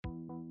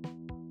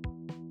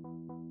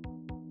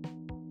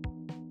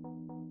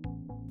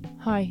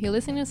Hi, you're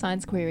listening to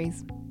Science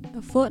Queries,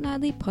 a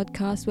fortnightly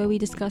podcast where we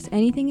discuss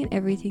anything and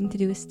everything to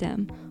do with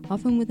STEM,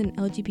 often with an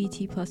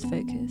LGBT plus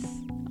focus.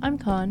 I'm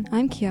Khan.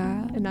 I'm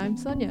Kiara. And I'm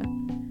Sonia.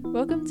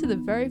 Welcome to the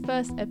very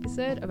first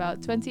episode of our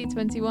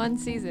 2021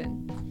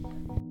 season.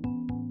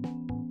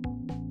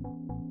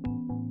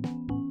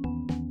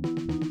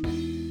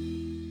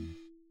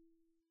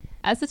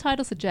 As the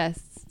title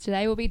suggests,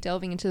 today we'll be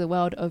delving into the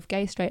world of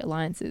gay-straight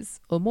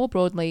alliances, or more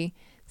broadly,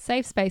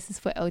 safe spaces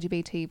for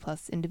LGBT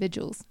plus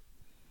individuals.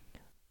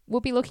 We'll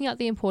be looking at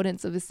the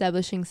importance of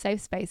establishing safe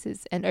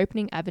spaces and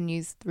opening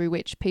avenues through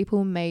which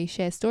people may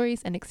share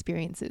stories and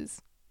experiences.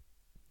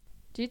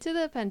 Due to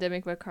the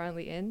pandemic we're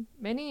currently in,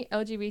 many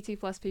LGBT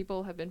plus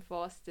people have been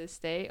forced to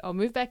stay or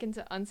move back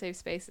into unsafe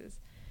spaces.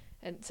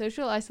 And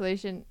social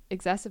isolation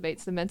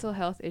exacerbates the mental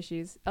health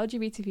issues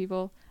LGBT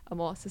people are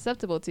more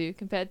susceptible to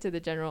compared to the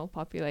general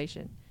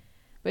population.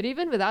 But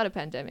even without a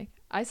pandemic,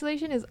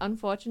 isolation is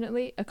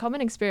unfortunately a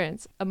common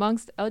experience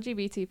amongst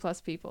LGBT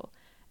plus people,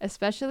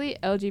 especially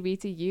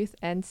LGBT youth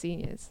and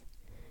seniors.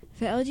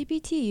 For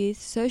LGBT youth,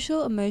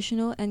 social,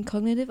 emotional, and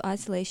cognitive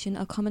isolation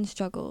are common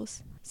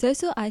struggles.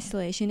 Social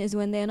isolation is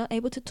when they are not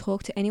able to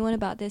talk to anyone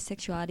about their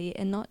sexuality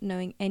and not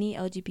knowing any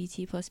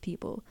LGBT plus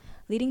people,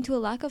 leading to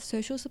a lack of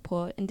social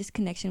support and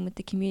disconnection with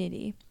the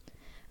community.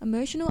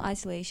 Emotional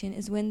isolation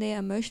is when they are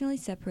emotionally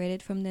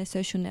separated from their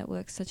social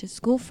networks such as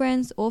school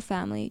friends or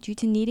family due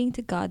to needing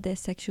to guard their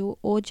sexual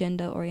or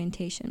gender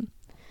orientation.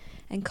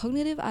 And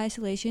cognitive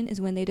isolation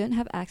is when they don't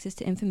have access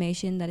to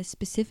information that is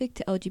specific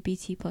to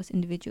LGBT plus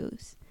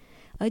individuals.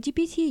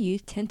 LGBT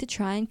youth tend to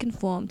try and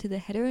conform to the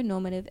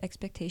heteronormative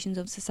expectations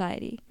of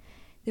society.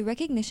 The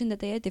recognition that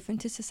they are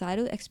different to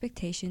societal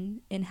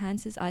expectation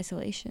enhances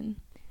isolation.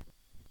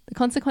 The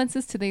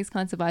consequences to these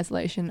kinds of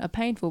isolation are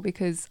painful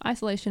because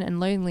isolation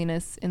and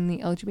loneliness in the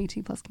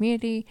LGBT plus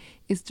community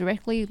is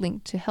directly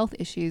linked to health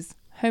issues,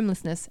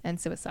 homelessness, and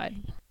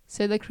suicide.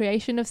 So the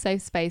creation of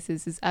safe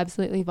spaces is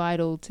absolutely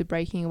vital to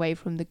breaking away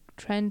from the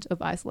trend of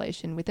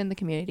isolation within the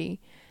community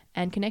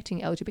and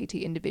connecting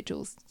LGBT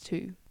individuals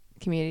to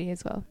community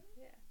as well.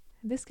 Yeah.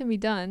 This can be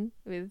done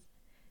with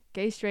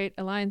gay-straight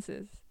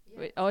alliances,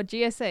 or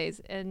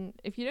GSAs. And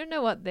if you don't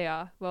know what they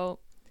are,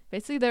 well,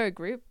 basically they're a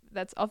group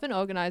that's often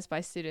organized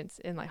by students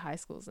in like high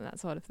schools and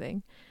that sort of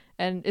thing.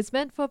 And it's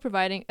meant for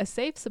providing a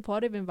safe,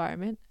 supportive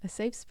environment, a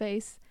safe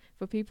space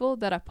for people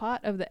that are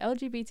part of the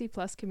LGBT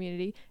plus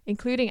community,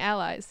 including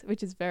allies,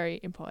 which is very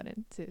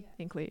important to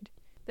include.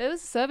 There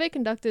was a survey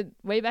conducted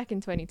way back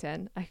in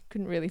 2010. I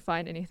couldn't really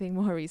find anything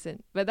more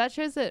recent, but that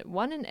shows that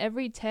 1 in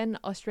every 10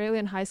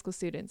 Australian high school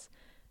students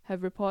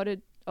have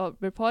reported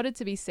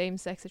to be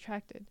same-sex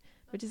attracted,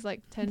 which is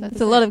like 10%. That's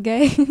a lot of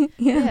gay.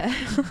 Yeah,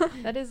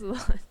 that is a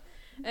lot.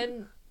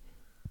 And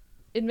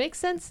it makes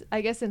sense,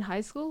 I guess, in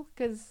high school,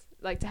 because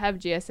like to have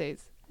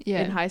GSAs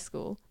in high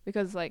school,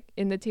 because like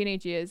in the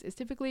teenage years is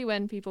typically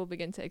when people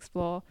begin to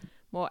explore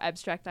more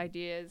abstract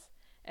ideas,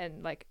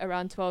 and like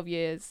around 12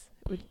 years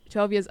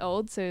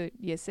old, so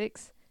year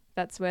 6,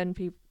 that's when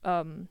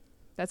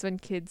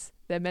kids,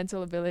 their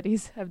mental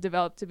abilities have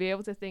developed to be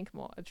able to think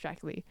more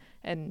abstractly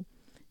and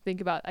think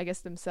about, I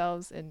guess,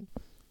 themselves and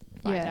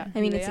find out who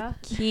I mean, they it's are. a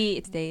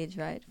key stage,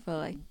 right, for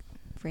like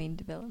brain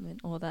development,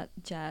 all that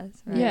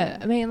jazz, right? Yeah,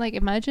 I mean, like we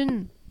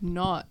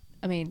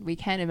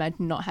can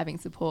imagine not having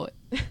support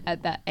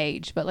at that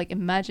age, but like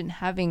imagine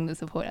having the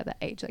support at that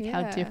age. Like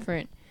how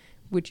different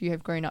would you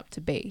have grown up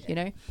to be, you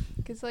know?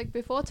 Because like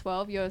before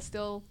 12, you're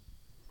still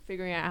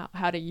figuring out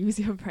how to use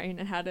your brain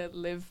and how to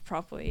live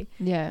properly.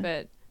 Yeah.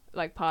 But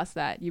like past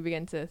that, you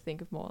begin to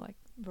think of more like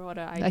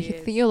broader ideas. Like you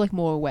think you're like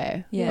more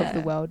aware of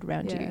the world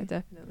around you. Yeah,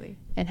 definitely.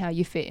 And how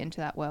you fit into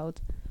that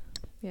world.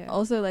 Yeah.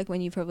 Also, like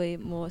when you probably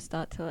more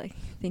start to like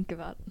think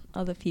about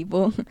other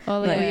people.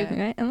 Oh, like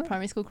right?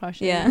 primary school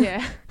crushes. Yeah.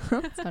 Yeah.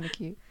 It's kind of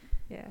cute.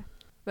 Yeah.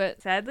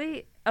 But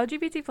sadly,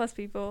 LGBT plus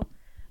people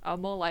are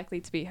more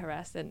likely to be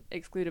harassed and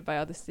excluded by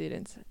other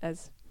students,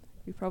 as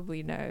we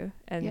probably know.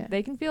 And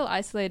they can feel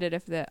isolated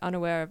if they're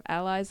unaware of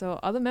allies or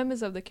other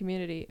members of the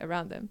community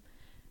around them.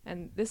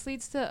 And this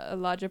leads to a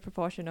larger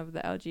proportion of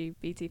the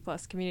LGBT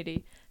plus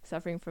community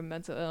suffering from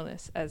mental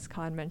illness, as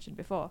Khan mentioned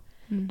before.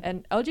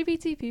 And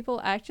LGBT people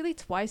are actually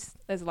twice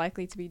as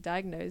likely to be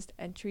diagnosed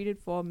and treated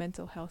for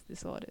mental health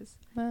disorders.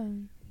 Wow.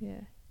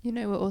 Yeah. You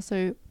know, we're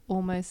also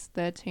almost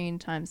 13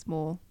 times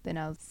more than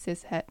our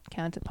cis-het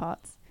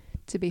counterparts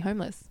to be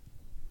homeless.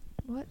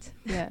 What?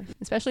 Yeah.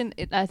 Especially,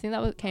 I think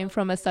that came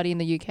from a study in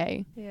the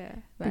UK. Yeah.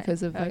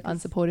 Because of like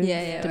unsupported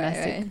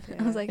domestic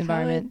I was like,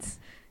 environments.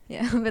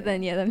 Yeah, but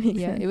then that makes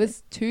sense. It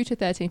was 2 to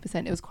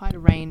 13%. It was quite a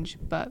range,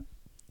 but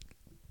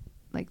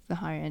like the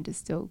higher end is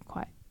still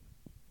quite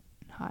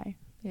high.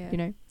 Yeah. You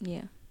know?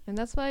 Yeah. And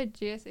that's why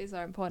GSAs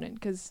are important,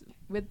 because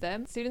with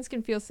them, students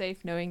can feel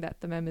safe knowing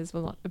that the members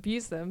will not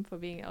abuse them for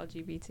being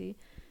LGBT.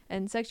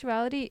 And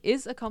sexuality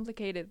is a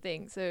complicated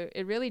thing, so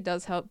it really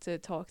does help to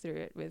talk through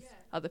it with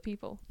other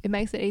people. It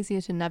makes it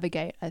easier to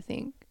navigate, I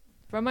think.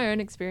 From my own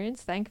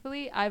experience,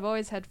 thankfully, I've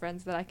always had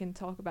friends that I can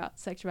talk about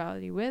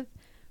sexuality with.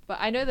 But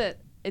I know that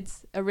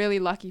it's a really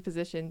lucky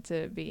position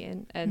to be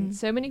in. And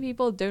so many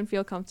people don't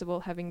feel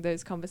comfortable having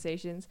those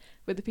conversations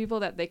with the people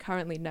that they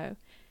currently know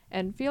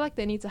and feel like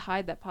they need to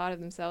hide that part of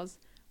themselves,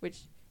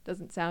 which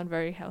doesn't sound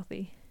very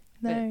healthy.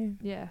 No.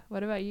 But, yeah.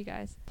 What about you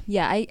guys?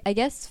 Yeah, I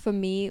guess for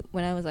me,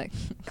 when I was like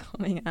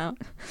coming out,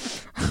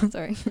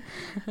 sorry,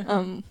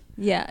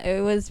 yeah,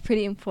 it was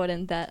pretty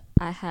important that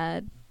I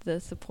had the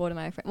support of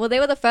my friends. Well, they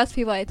were the first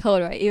people I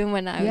told, right? Even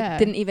when I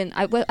didn't even,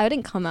 I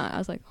didn't come out. I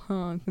was like,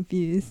 I'm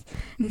confused.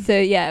 So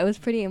yeah, it was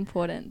pretty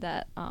important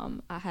that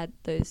I had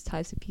those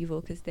types of people,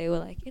 because they were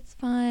like, it's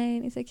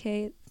fine, it's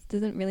okay, it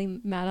doesn't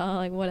really matter,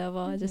 like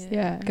whatever, just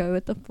go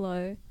with the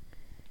flow.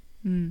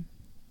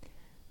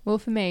 Well,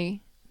 for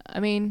me, I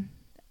mean,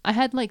 I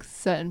had like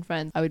certain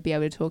friends I would be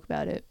able to talk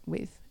about it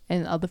with,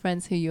 and other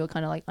friends who you're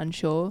kind of like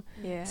unsure.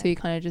 Yeah. So you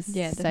kind of just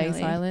stay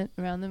definitely silent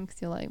around them,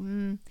 because you're like,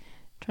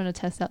 trying to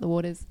test out the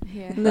waters.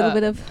 Yeah. A little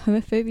bit of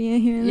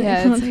homophobia here and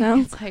there. Yeah,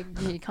 It's it's like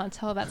you can't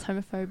tell if that's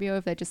homophobia or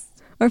if they're just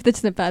or if they're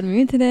just in a bad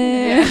mood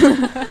today.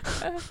 Yeah.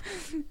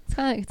 it's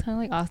kind of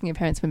like asking your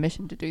parents'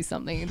 permission to do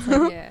something. It's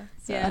like, Yeah.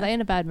 so are they in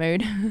a bad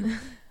mood?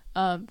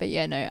 But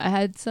yeah, no, I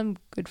had some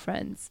good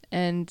friends,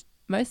 and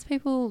most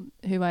people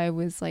who I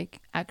was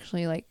like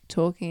actually like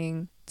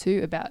talking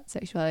to about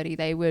sexuality,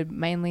 they were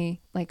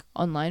mainly like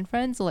online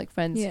friends, or like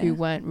friends who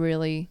weren't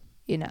really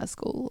in our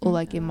school or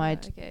like in my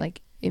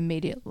like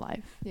immediate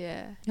life.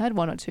 Yeah. I had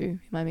one or two in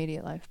my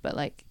immediate life, but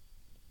like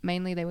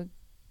mainly they were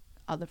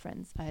other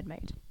friends I had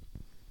made.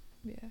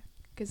 Yeah.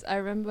 Because I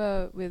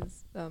remember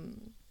with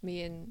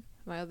me and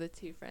my other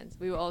two friends,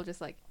 we were all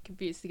just like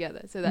confused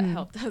together, so that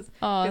helped us.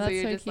 Oh, that's we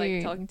were so just cute.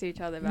 like talking to each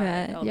other about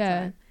it all the Yeah.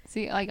 time.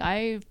 See, like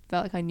I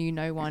felt like I knew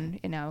no one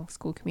in our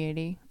school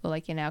community, or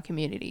like in our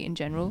community in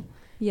general,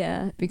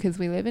 Yeah, because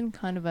we live in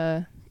kind of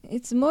a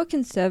it's a more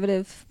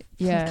conservative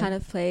kind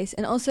of place,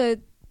 and also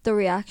the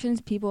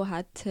reactions people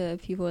had to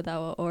people that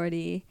were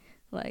already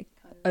like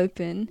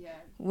open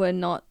were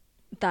not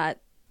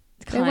that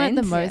kind. They weren't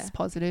the most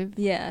positive.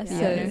 Yeah, Yeah,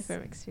 so I know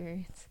from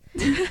experience.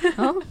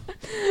 oh,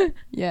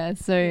 Yeah,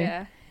 so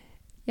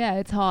yeah,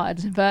 it's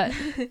hard, but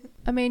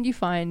I mean, you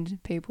find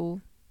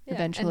people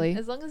eventually. And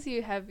as long as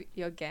you have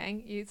your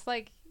gang, it's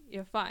like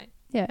you're fine.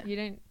 Yeah. You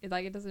don't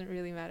like, it doesn't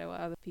really matter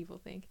what other people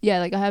think. Yeah,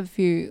 like I have a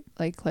few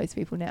like close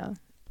people now.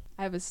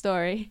 I have a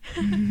story.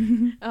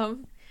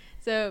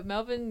 So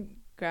Melbourne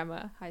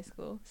Grammar High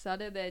School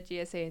started their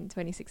GSA in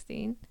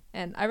 2016,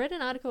 and I read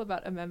an article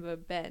about a member,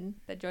 Ben,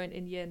 that joined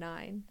in year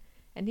 9,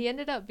 and he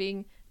ended up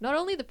being not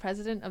only the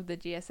president of the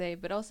GSA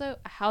but also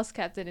a house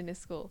captain in his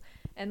school.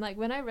 And like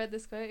when I read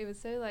this quote, it was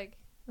so like,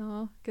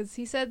 oh, because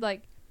he said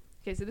like,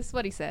 okay, so this is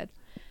what he said: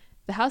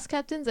 the house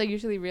captains are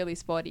usually really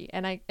sporty,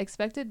 and I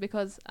expected,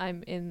 because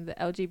I'm in the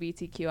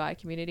LGBTQI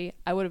community,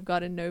 I would have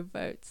gotten no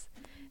votes.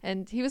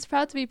 And he was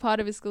proud to be part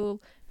of his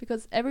school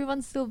because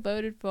everyone still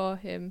voted for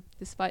him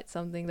despite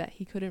something that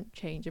he couldn't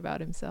change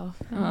about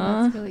himself.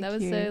 That's really that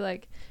was cute. so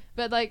like,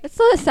 but like, it's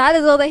sort of sad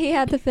as well that he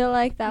had to feel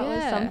like that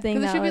was something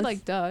because that it should was be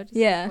like, duh,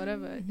 just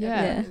whatever. Yeah.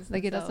 Everyone is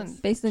Like it themselves.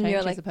 doesn't based on change your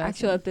as like a person.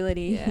 actual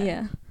ability.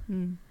 Yeah.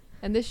 Mm.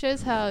 And this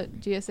shows how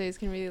GSAs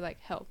can really like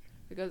help,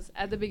 because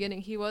at the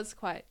beginning he was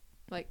quite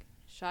like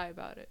shy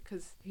about it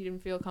because he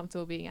didn't feel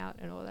comfortable being out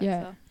and all that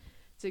stuff.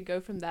 To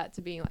go from that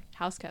to being like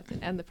house captain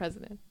and the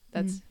president,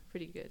 that's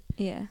pretty good.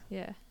 Yeah.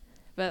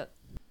 But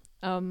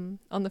on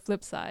the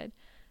flip side,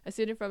 a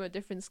student from a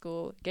different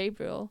school,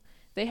 Gabriel,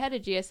 they had a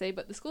GSA,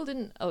 but the school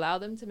didn't allow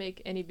them to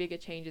make any bigger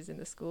changes in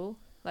the school.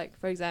 Like,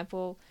 for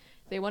example,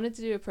 they wanted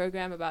to do a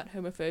program about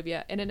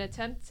homophobia in an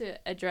attempt to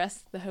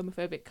address the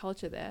homophobic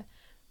culture there.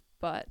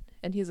 But,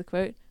 and here's a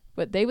quote,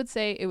 but they would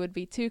say it would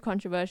be too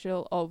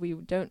controversial, or we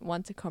don't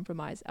want to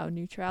compromise our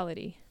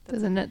neutrality.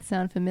 Doesn't it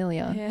sound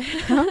familiar?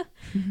 Yeah.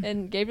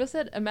 And Gabriel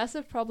said a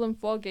massive problem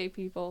for gay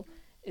people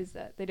is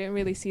that they don't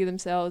really see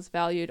themselves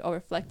valued or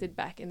reflected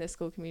back in their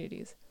school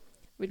communities,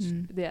 which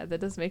that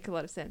does make a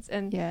lot of sense.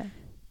 And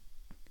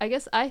I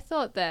guess I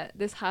thought that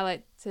this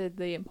highlighted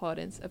the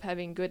importance of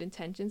having good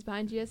intentions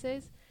behind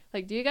GSAs.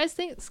 Like, do you guys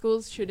think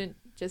schools shouldn't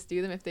just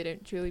do them if they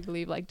don't truly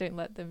believe, like, don't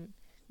let them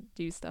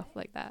do stuff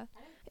like that?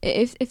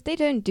 If they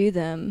don't do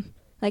them,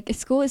 like a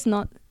school is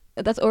not,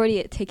 that's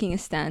already taking a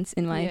stance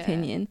in my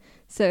opinion.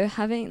 So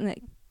having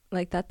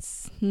like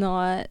that's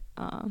not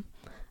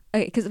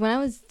okay, because when I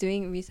was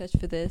doing research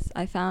for this,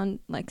 I found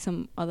like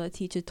some other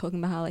teacher talking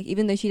about how like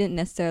even though she didn't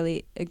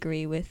necessarily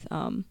agree with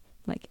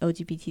like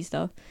LGBT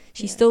stuff,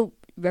 she still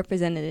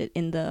represented it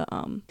in the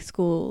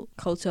school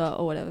culture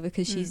or whatever,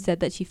 because she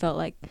said that she felt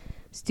like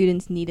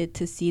students needed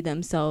to see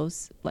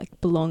themselves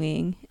like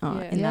belonging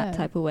in that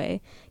type of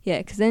way. Yeah,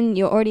 because then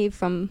you're already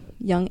from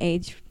young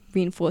age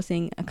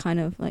reinforcing a kind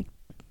of like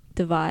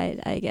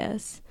divide, I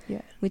guess.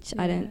 Yeah. Which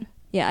I don't.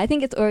 Yeah, I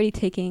think it's already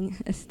taking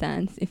a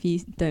stance if you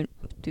don't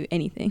do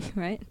anything,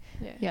 right?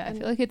 Yeah, I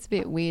feel like it's a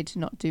bit weird to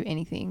not do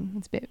anything.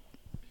 It's a bit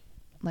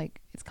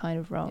like it's kind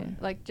of wrong.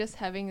 Yeah. Like just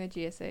having the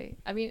GSA.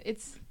 I mean,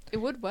 it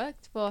would work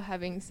for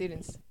having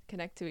students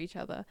connect to each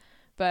other,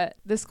 but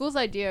the school's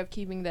idea of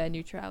keeping their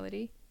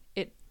neutrality,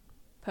 it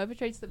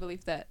perpetrates the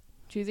belief that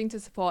choosing to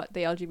support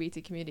the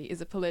LGBT community is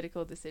a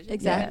political decision.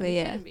 Exactly, It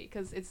yeah. shouldn't be,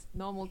 because it's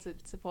normal to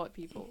support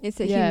people. It's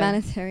a Yeah.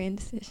 humanitarian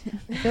decision.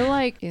 I feel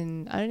like I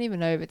don't even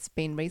know if it's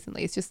been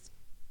recently, it's just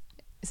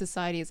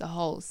society as a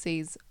whole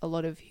sees a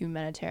lot of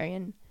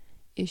humanitarian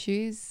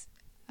issues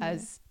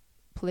as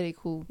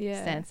political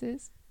Yeah.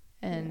 stances.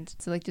 And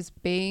so like just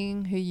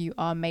being who you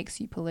are makes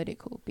you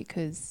political,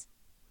 because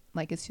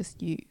like it's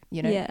just you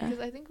know? Yeah. Because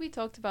I think we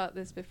talked about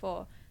this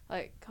before.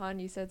 Like, Khan,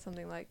 you said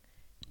something like,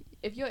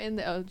 if you're in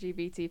the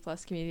LGBT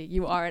plus community,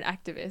 you are an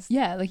activist.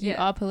 Yeah, like you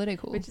Yeah. are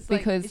political, Which is like,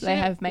 because it they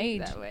shouldn't have think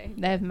made that way.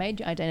 they have made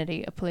your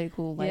identity a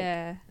political like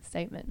yeah.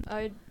 statement.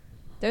 I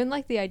don't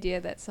like the idea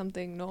that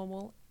something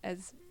normal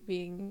as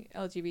being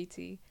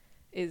LGBT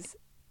is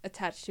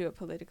attached to a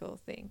political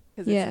thing,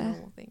 because it's Yeah. a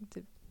normal thing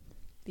to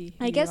be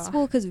who I you guess, are.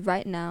 well, because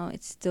right now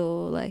it's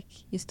still like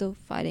you're still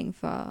fighting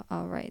for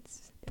our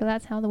rights. But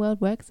that's how the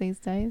world works these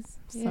days.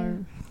 Yeah.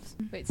 So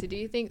Wait, so do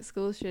you think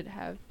schools should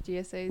have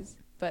GSAs,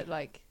 but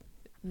like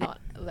not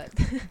let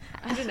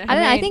I don't know. I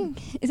don't know. I mean,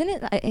 think isn't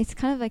it? It's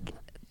kind of like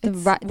the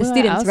it's- right, the well, our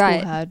students' school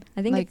right. had,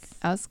 I think like it's.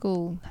 our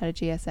school had a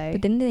GSA.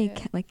 But didn't they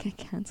Yeah. like get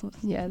cancelled?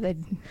 yeah, they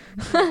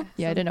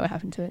yeah, I don't know what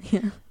happened to it.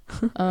 Yeah.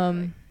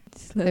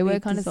 They were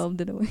kind of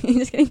dissolved it away.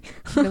 Just kidding.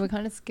 they were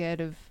kind of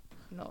scared of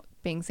not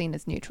being seen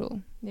as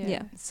neutral.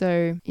 Yeah.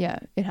 So yeah,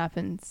 it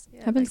happens.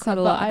 Yeah, Happens like quite a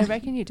But lot. I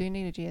reckon you do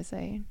need a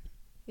GSA.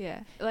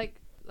 Yeah, like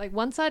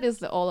one side is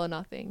the all or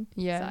nothing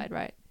Yeah. side,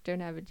 right? Don't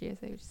have a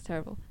GSA, which is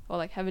terrible, or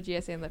like have a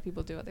GSA and let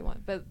people do what they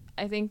want. But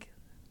I think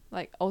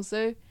like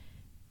also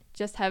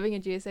just having a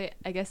GSA,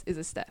 I guess, is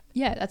a step.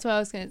 Yeah, that's what I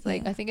was going to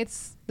like. Yeah. I think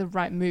it's the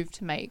right move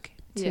to make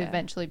to Yeah.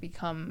 eventually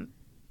become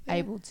Yeah.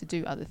 able to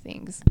do other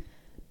things.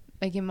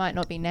 Like it might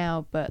not be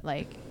now, but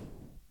like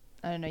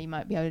I don't know, you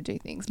might be able to do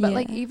things. But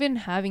like Yeah. even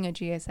having a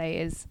GSA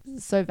is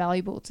so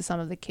valuable to some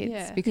of the kids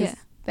Yeah. because Yeah.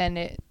 then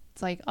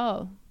it's like,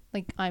 oh,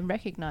 like I'm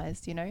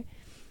recognized, you know?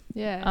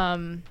 Yeah.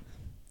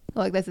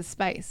 Like there's a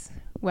space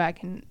where I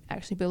can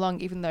actually belong,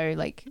 even though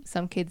like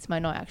some kids might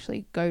not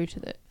actually go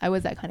to I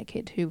was that kind of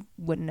kid who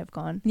wouldn't have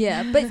gone.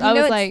 Yeah, but you I know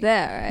was it's like-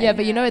 there, right? Yeah,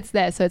 but you know Yeah. it's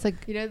there, so it's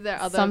like You know, there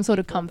are other some sort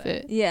of people there.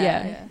 comfort. Yeah.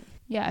 Yeah.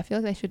 Yeah, I feel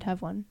like they should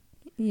have one.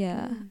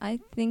 Yeah, Mm. I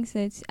think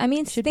so. I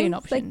mean, Should be an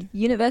things like option.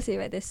 university,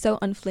 right? They're so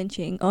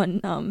unflinching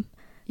on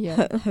Yeah.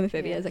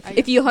 homophobia. Yeah. It's like I-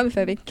 if you're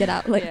homophobic, get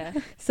out. Like, yeah.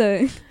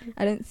 so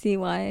I don't see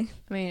why.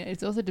 I mean,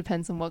 it also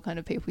depends on what kind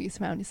of people you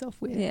surround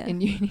yourself with Yeah. in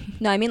uni.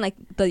 No, I mean like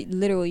the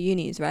literal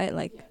unis, right?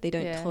 Like they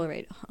don't Yeah.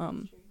 tolerate.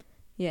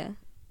 Yeah.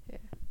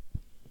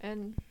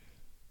 And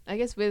I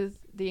guess with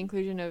the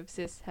inclusion of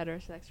cis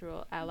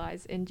heterosexual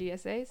allies in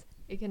GSAs,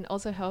 it can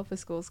also help a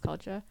school's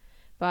culture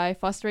by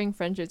fostering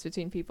friendships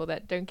between people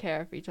that don't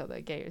care if each other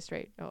are gay or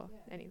straight or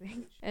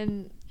anything.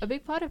 And a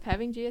big part of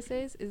having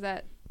GSAs is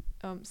that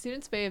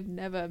students may have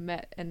never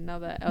met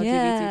another LGBT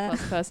Yeah.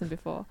 plus person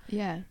before,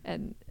 Yeah.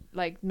 and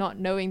like not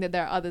knowing that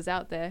there are others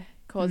out there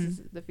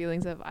causes the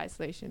feelings of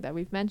isolation that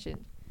we've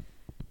mentioned.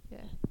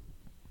 Yeah.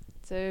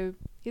 So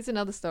here's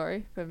another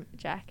story from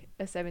Jack,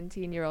 a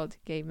 17-year-old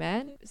gay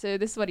man. So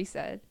this is what he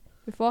said.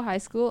 Before high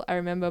school, I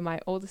remember my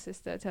older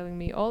sister telling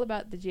me all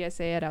about the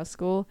GSA at our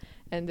school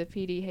and the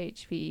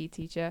PDHPE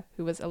teacher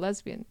who was a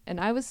lesbian. And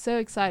I was so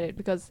excited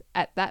because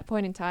at that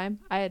point in time,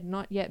 I had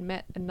not yet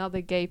met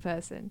another gay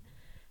person.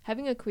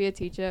 Having a queer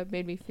teacher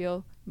made me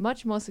feel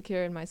much more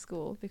secure in my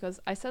school because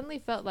I suddenly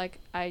felt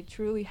like I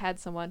truly had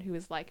someone who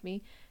was like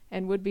me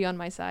and would be on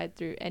my side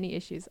through any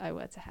issues I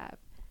were to have.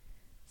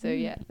 So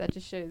yeah, that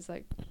just shows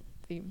like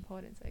the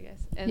importance, I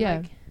guess. And Yeah.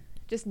 like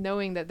just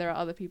knowing that there are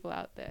other people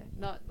out there,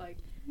 not like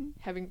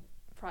having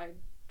pride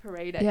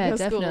parade at Yeah, your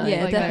school. definitely.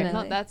 Yeah, like, definitely.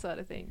 not that sort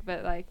of thing,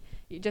 but like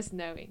you just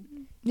knowing.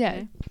 Yeah.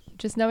 you know?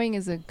 Just knowing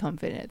is a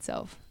comfort in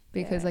itself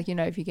because Yeah. like, you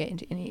know, if you get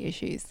into any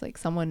issues, like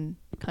someone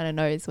kind of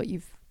knows what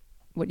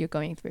you're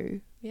going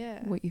through,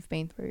 Yeah. what you've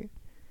been through.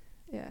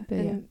 Yeah. But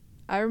and yeah.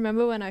 I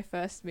remember when I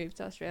first moved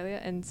to Australia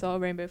and saw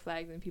rainbow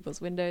flags in people's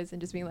windows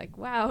and just being like,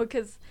 wow,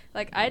 because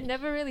like I'd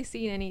never really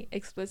seen any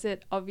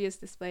explicit, obvious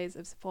displays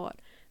of support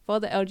for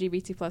the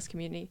LGBT plus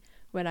community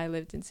when I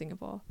lived in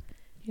Singapore.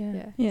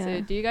 Yeah. Yeah.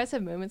 So do you guys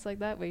have moments like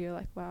that where you're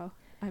like, wow,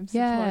 I'm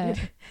Yeah.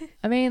 supported?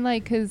 I mean,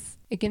 like, because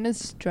like in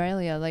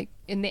Australia, like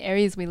in the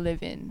areas we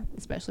live in,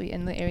 especially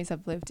in the areas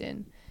I've lived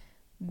in,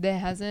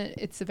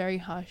 it's a very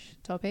hush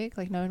topic.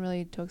 Like no one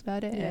really talks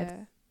about it. and it's-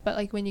 Yeah. But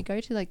like when you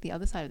go to like the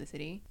other side of the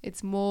city,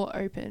 it's more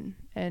open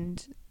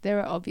and there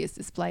are obvious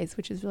displays,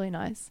 which is really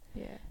nice.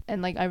 Yeah.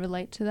 And like I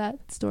relate to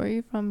that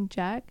story from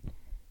Jack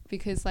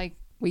because like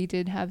we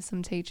did have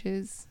some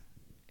teachers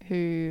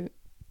who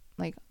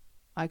like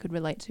I could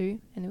relate to,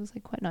 and it was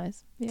like quite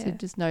nice Yeah. to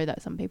just know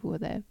that some people were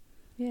there.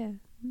 Yeah.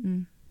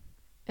 Mm.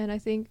 And I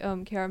think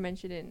Kara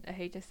mentioned in a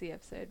HSC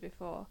episode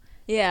before.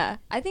 Yeah,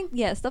 I think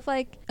stuff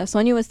like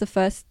Sonia was the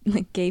first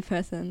like gay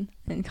person,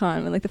 and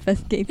Khan were like the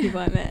first gay people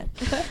I met.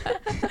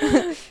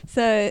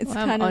 So it's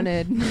Well, I'm kind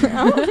of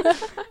honoured.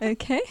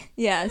 okay.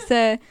 Yeah,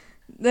 so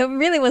there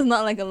really was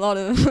not like a lot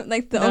of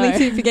like the No. only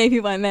two gay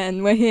people I met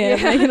and we're here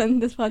Yeah. making on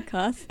this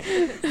podcast.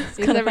 Seems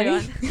Kinda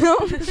everyone.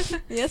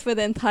 funny. Yes, for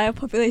the entire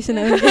population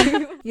of gay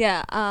people.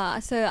 Yeah.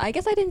 So I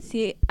guess I didn't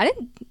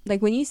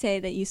like when you say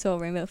that you saw a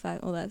rainbow flag,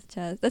 all that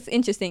jazz. That's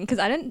interesting because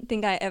I don't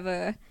think I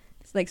ever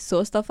like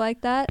saw stuff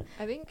like that.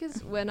 I think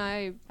because when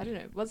I don't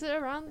know, was it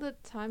around the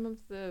time of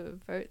the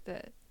vote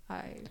that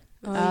I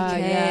Oh, Ah,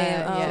 okay.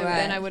 yeah, Oh, yeah. so right.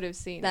 then I would have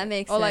seen That it.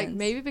 makes or like sense.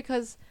 maybe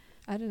because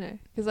I don't know,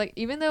 because like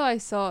even though I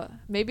saw,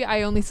 maybe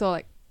I only saw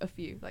like a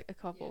few, like a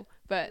couple,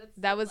 but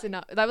that was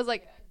enough. That was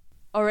like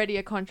already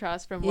a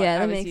contrast from what Yeah, I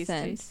that was makes used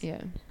sense. to.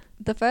 Yeah.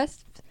 The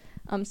first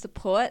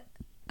support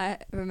I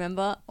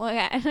remember, well,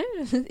 I don't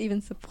know if it was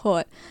even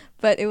support,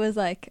 but it was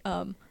like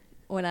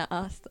when I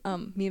asked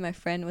me and my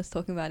friend was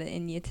talking about it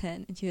in year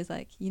 10 and she was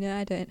like, you know,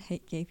 I don't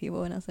hate gay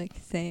people, and I was like,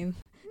 same.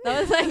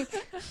 That was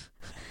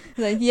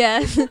like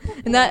yeah,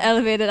 and that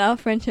elevated our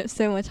friendship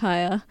so much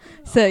higher.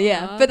 So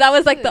yeah, Aw, but that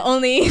was like the good.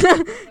 only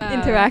Wow.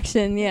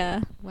 interaction.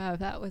 Yeah, Wow,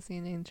 that was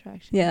an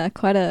interaction. yeah,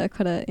 quite a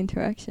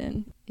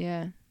interaction.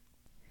 Yeah.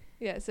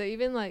 Yeah, so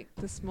even like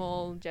the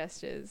small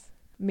gestures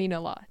mean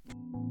a lot.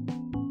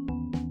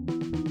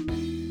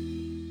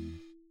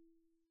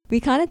 We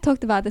kind of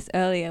talked about this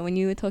earlier when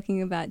you were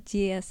talking about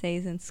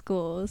GSAs in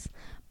schools,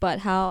 but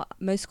how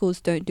most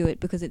schools don't do it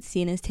because it's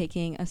seen as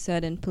taking a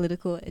certain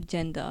political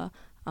agenda,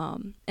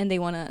 and they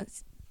want to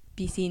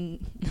be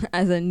seen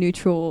as a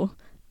neutral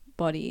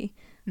body.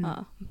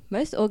 Mm.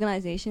 Most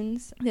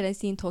organizations that I've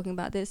seen talking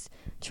about this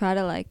try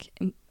to like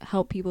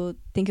help people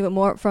think of it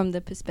more from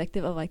the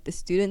perspective of like the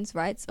students'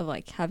 rights of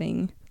like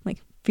having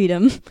like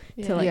freedom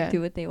to like Yeah.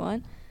 do what they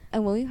want.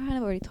 And well, we kind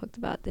of already talked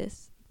about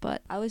this,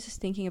 but I was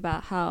just thinking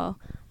about how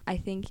I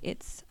think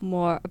it's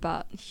more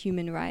about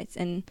human rights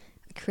and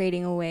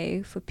creating a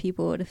way for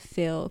people to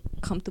feel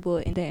comfortable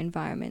in their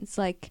environments.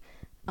 Like,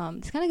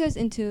 this kind of goes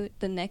into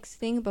the next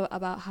thing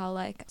about how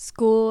like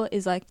school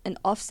is like an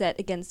offset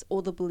against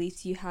all the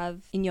beliefs you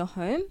have in your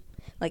home.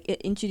 Like it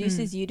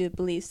introduces you to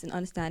beliefs and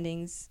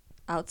understandings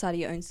outside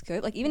of your own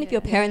scope. Like even if your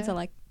parents are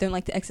like don't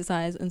like to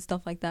exercise and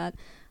stuff like that,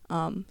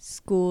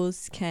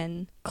 schools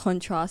can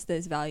contrast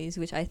those values,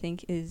 which I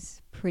think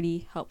is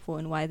pretty helpful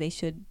and why they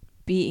should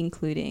be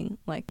including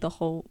like the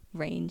whole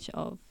range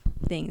of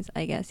things,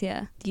 I guess.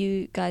 Yeah. Do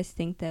you guys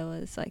think there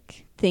was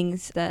like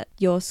things that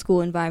your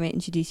school environment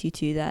introduced you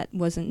to that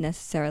wasn't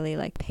necessarily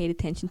like paid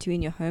attention to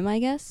in your home, I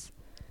guess?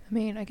 I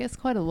mean, I guess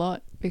quite a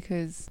lot,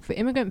 because for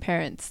immigrant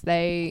parents,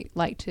 they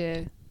like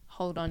to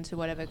hold on to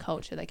whatever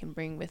culture they can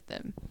bring with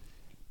them.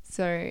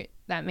 So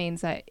that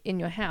means that in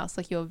your house,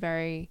 like you're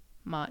very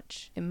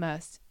much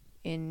immersed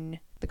in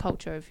the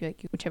culture of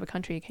like whichever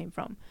country you came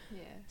from.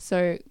 Yeah.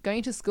 So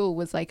going to school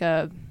was like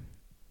a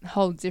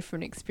whole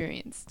different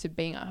experience to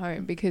being at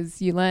home,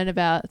 because you learn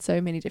about so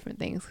many different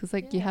things, because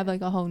like you have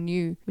like a whole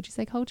new, would you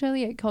say culture?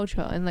 Yeah,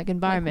 culture and like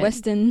environment. Like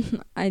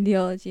Western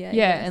ideology, I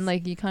yeah, guess. and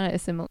like you kind of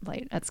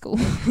assimilate at school.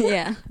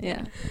 yeah.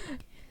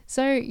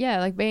 So yeah,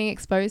 like being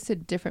exposed to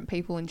different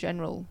people in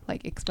general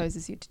like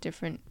exposes you to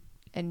different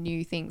and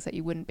new things that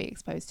you wouldn't be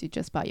exposed to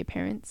just by your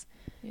parents.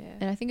 Yeah.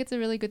 And I think it's a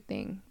really good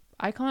thing.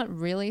 I can't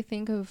really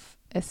think of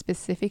a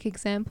specific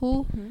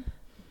example,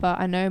 but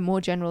I know a more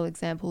general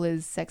example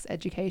is sex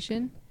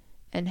education,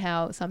 and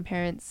how some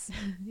parents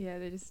Yeah,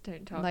 they just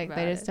don't talk like about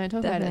they just it. don't talk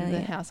about it in Definitely,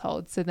 the yeah.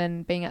 household. So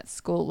then being at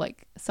school,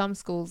 like some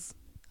schools,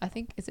 I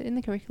think, is it in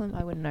the curriculum?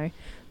 I wouldn't know,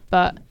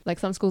 but like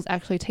some schools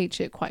actually teach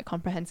it quite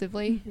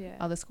comprehensively. Yeah.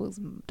 Other schools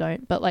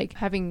don't, but like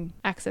having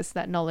access to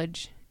that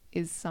knowledge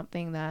is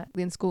something that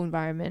the in-school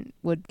environment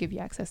would give you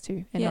access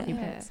to, and not your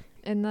Yeah. parents.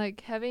 And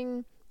like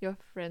having your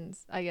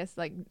friends, I guess,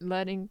 like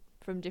learning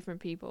from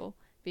different people,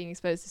 being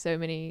exposed to so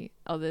many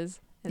others,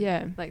 and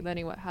Yeah. like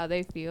learning how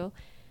they feel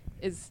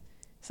is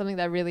something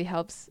that really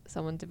helps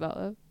someone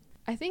develop.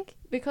 I think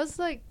because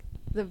like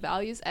the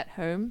values at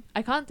home,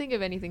 I can't think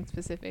of anything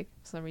specific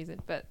for some reason,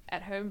 but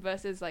at home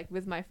versus like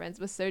with my friends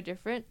was so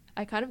different.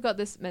 I kind of got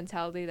this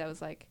mentality that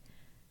was like,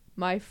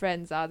 my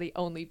friends are the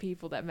only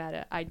people that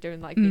matter. I don't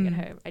like being at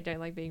home. I don't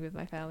like being with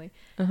my family.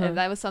 And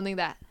that was something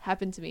that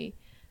happened to me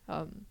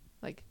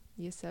like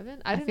year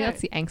 7. I don't think know.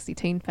 that's the angsty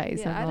teen phase.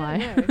 Yeah, I not don't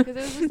gonna lie. know, because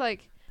it was just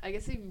like, I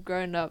guess you've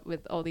grown up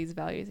with all these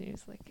values and you're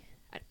just like,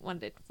 I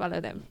wanted to follow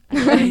them.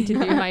 I wanted to do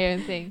my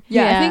own thing.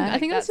 Yeah, Yeah. I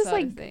think that's that just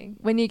sort like of thing.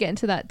 when you get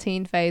into that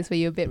teen phase where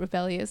you're a bit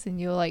rebellious and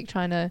you're like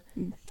trying to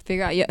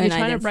Figure out your own you're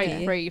trying identity. to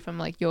break free from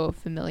like your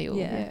familial.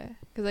 Yeah. Yeah,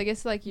 because I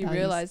guess like you Values.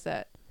 realize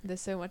that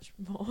there's so much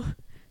more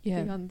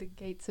Yeah. beyond the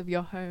gates of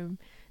your home.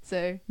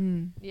 So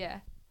Mm. yeah,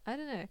 I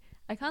don't know.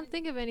 I can't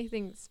think of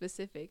anything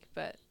specific,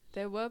 but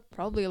there were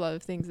probably a lot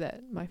of things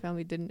that my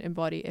family didn't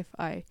embody if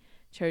I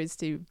chose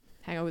to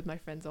hang out with my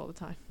friends all the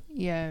time.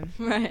 Yeah.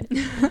 Right.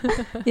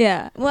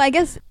 Yeah. Well, I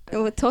guess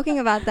we're talking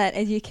about that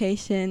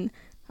education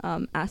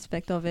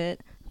aspect of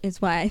it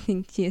is why I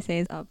think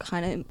GSAs are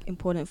kind of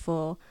important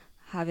for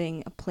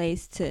having a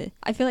place to,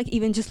 I feel like,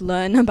 even just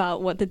learn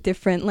about what the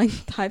different like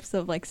types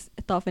of like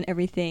stuff and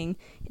everything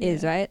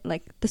is, Yeah. right?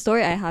 Like the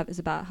story I have is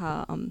about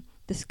how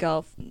this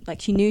girl, like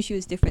she knew she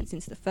was different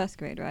since the first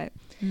grade, right?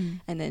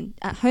 And then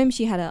at home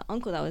she had an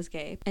uncle that was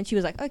gay, and she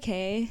was like,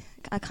 okay,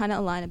 I kind of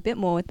align a bit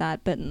more with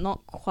that, but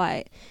not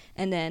quite.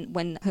 And then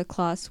when her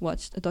class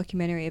watched a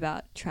documentary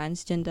about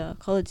transgender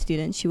college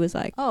students, she was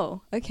like,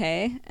 oh,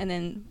 okay. And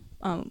then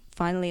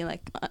finally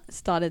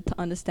started to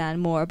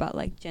understand more about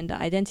like gender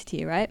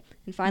identity, right?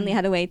 And finally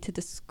had a way to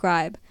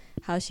describe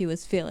how she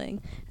was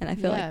feeling. And I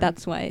feel like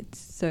that's why it's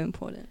so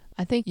important.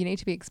 I think you need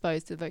to be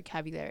exposed to the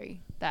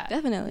vocabulary that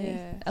Definitely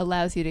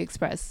allows you to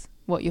express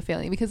what you're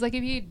feeling. Because like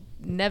if you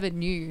never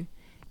knew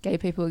gay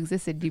people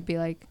existed, you'd be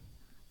like,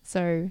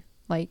 so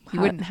like you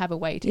wouldn't have a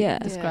way to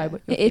describe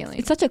what you're feeling.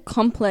 It's such a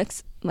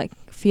complex like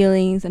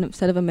feelings and a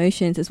set of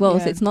emotions as well.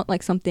 So it's not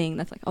like something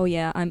that's like, oh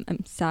yeah, I'm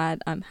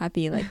sad, I'm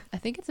happy. Like I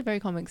think it's a very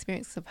common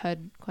experience because I've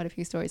heard quite a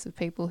few stories of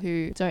people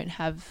who don't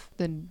have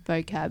the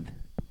vocab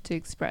to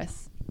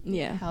express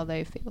how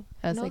they feel.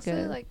 As and like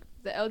also like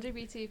the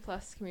LGBT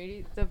plus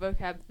community, the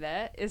vocab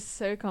there is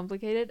so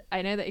complicated.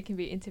 I know that it can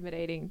be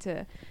intimidating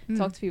to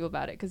talk to people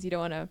about it because you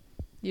don't want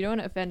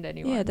to offend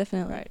anyone. Yeah,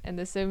 definitely. Right, and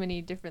there's so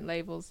many different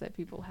labels that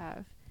people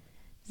have.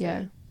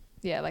 So,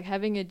 like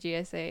having a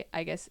GSA,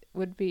 I guess,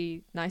 would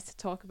be nice to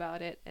talk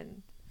about it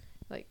and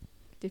like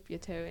dip your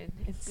toe in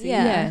and see.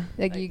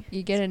 Like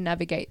you get to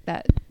navigate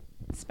that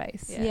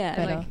space. Yeah.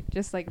 And like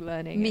just like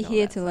learning. Me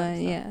here to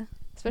learn. Yeah.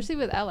 Especially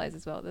with allies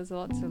as well. There's a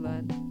lot to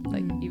learn.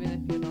 Like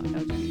even if you're not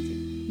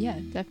LGBT. Yeah,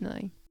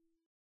 definitely.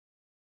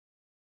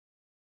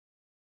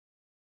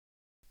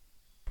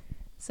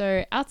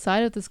 So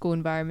outside of the school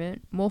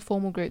environment, more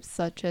formal groups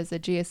such as a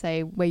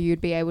GSA where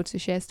you'd be able to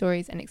share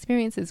stories and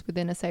experiences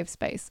within a safe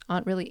space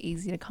aren't really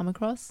easy to come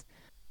across.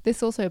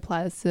 This also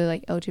applies to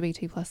like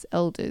LGBT plus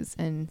elders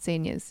and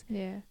seniors.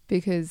 Yeah.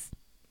 Because,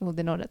 well,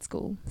 they're not at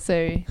school.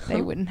 So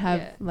they wouldn't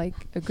have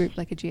like a group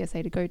like a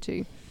GSA to go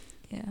to.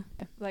 Yeah.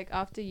 Like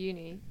after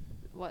uni,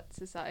 what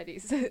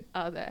societies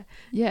are there?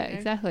 Yeah, you know?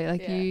 Exactly.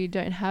 Like you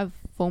don't have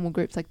formal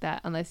groups like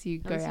that unless you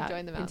go out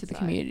join them into the outside.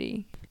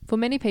 community. For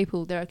many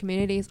people, there are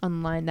communities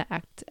online that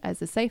act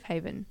as a safe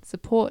haven.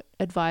 Support,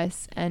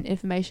 advice, and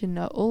information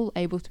are all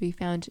able to be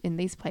found in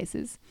these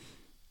places.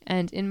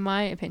 And in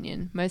my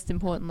opinion, most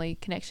importantly,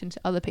 connection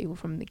to other people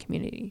from the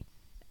community.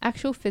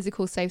 Actual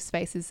physical safe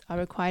spaces are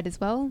required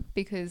as well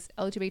because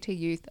LGBT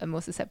youth are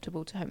more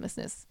susceptible to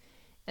homelessness.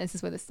 And this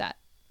is where the stat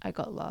I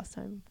got last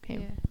time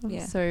came.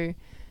 Yeah. So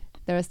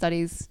there are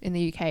studies in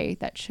the UK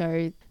that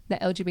show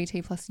that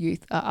LGBT plus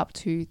youth are up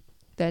to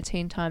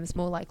 13 times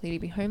more likely to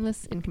be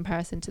homeless in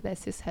comparison to their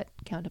cishet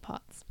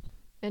counterparts.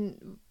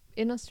 And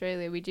in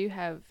Australia, we do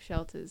have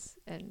shelters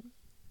and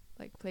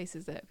like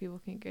places that people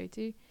can go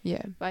to.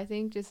 Yeah. But I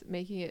think just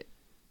making it,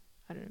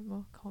 I don't know,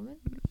 more common?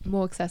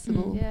 More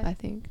accessible, Yeah. I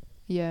think.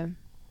 Yeah.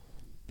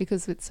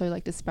 Because it's so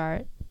like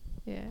disparate.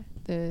 Yeah.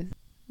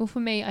 Well,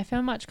 for me, I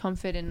found much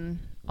comfort in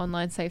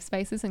online safe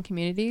spaces and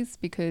communities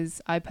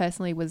because I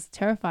personally was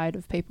terrified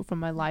of people from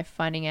my life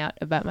finding out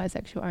about my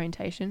sexual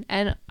orientation.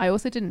 And I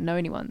also didn't know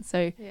anyone.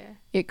 So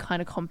it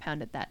kind of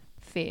compounded that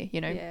fear,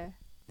 you know? Yeah.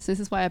 So this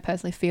is why I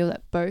personally feel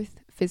that both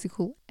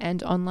physical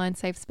and online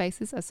safe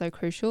spaces are so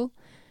crucial.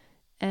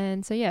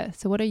 And so,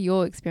 so what are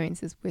your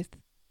experiences with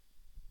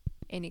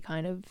any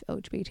kind of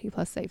LGBT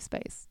plus safe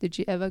space? Did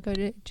you ever go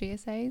to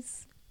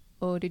GSAs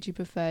or did you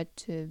prefer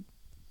to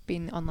be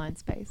in the online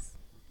space?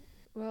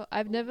 Well,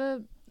 I've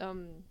never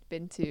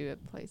been to a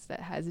place that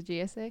has a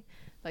GSA.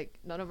 Like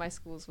none of my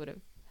schools would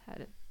have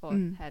had it or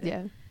had it.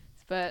 Yeah.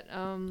 But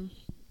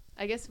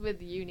I guess with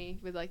uni,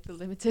 with like the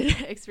limited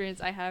experience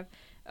I have,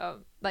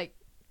 like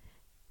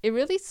it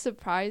really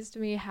surprised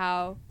me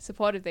how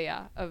supportive they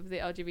are of the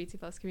LGBT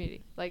plus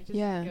community. Like just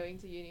going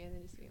to uni and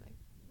then just being like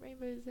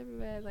rainbows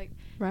everywhere, like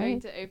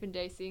going to open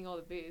day, seeing all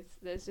the booths.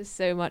 There's just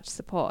so much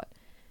support.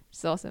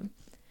 It's awesome.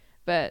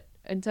 But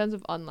in terms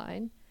of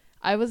online,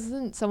 I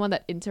wasn't someone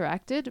that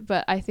interacted,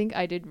 but I think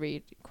I did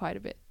read quite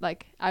a bit.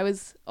 Like I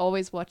was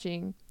always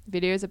watching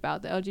videos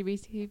about the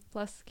LGBT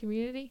plus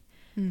community.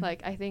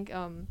 Like I think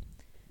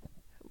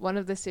one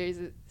of the series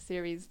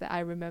that I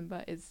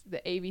remember is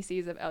the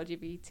ABCs of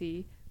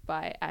LGBT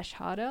by Ash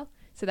Hardell.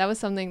 So that was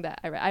something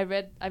that I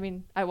read. I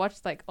mean, I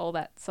watched like all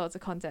that sorts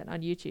of content on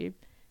YouTube,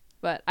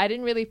 but I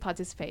didn't really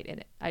participate in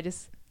it. I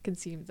just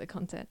consumed the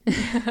content.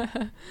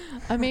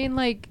 I mean,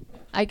 like,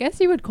 I guess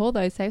you would call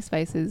those safe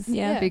spaces.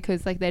 Yeah.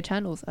 Because like their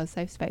channels are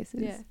safe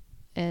spaces. Yeah.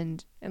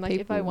 And like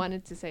if I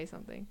wanted to say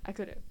something, I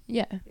could have.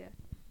 Yeah. Yeah.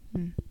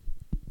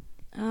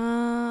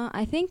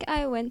 I think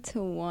I went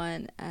to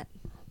one at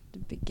the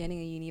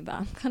beginning of uni, but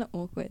I'm kind of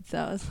awkward, so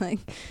I was like,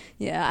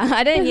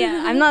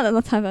 I'm not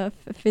that type of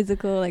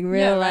physical like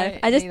real life.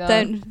 I just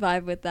don't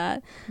vibe with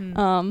that.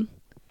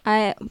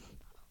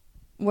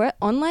 We're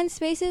online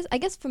spaces. I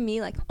guess for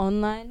me, like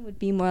online would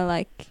be more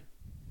like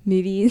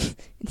movies,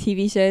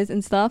 TV shows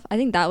and stuff. I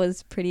think that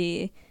was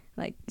pretty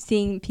like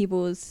seeing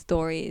people's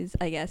stories,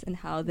 I guess, and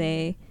how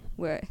they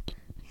were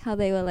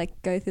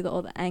like go through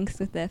all the angst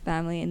with their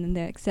family and then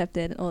they're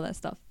accepted and all that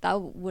stuff.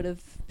 That would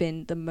have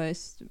been the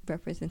most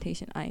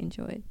representation I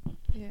enjoyed.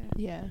 Yeah.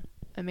 Yeah.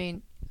 I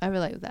mean, I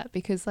relate with that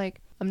because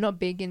like I'm not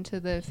big into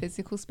the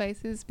physical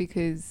spaces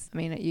because I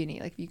mean at uni,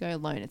 like if you go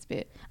alone it's a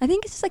bit. I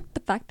think it's just like the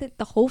fact that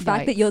the whole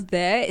fact that Yikes. you're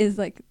there is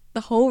like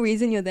the whole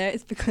reason you're there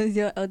is because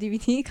you're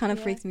LGBT kind of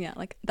Yeah. freaks me out.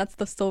 Like that's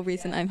the sole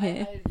reason I'm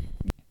here.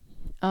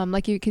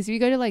 Like you, because you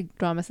go to like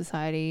drama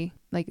society,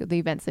 like the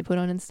events they put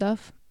on and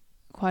stuff,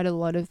 quite a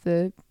lot of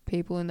the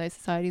people in those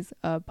societies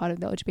are part of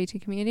the LGBT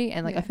community,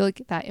 and like I Yeah. feel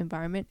like that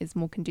environment is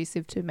more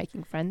conducive to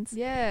making friends.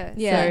 Yeah.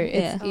 Yeah. So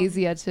it's yeah.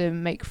 easier to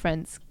make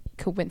friends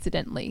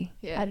coincidentally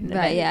Yeah. at an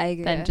Right, event yeah, I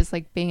agree. than Yeah. just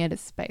like being at a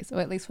space, or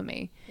at least for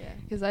me. Yeah,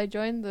 because I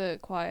joined the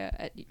choir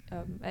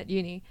at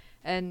uni,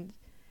 and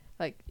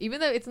like even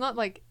though it's not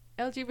like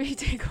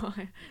LGBT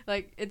choir,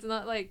 like it's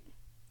not like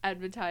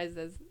advertised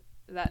as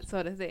that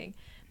sort of thing.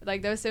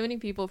 Like there were so many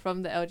people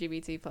from the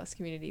LGBT plus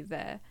community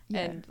there, Yeah.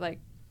 and like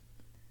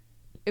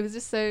it was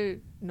just so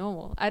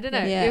normal. I don't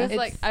know. Yeah. It was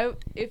like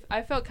It's-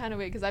 I felt kind of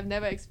weird because I've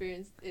never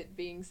experienced it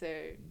being so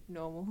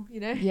normal, you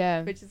know.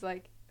 Yeah. Which is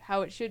like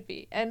how it should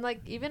be. And like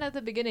even at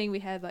the beginning we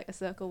had like a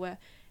circle where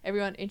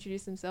everyone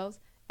introduced themselves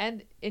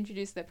and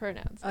introduced their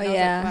pronouns. Oh, And I was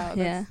yeah, like,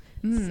 wow, yeah.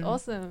 that's Mm.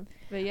 awesome.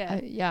 But yeah.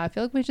 Yeah, I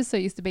feel like we're just so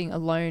used to being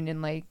alone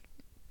and like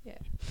Yeah.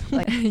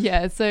 like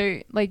yeah, so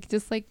like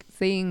just like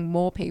seeing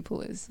more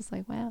people is just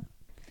like wow.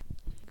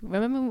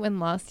 Remember when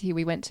last year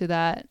we went to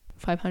that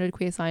 500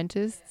 queer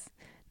scientists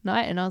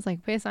night, and I was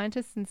like, queer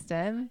scientists in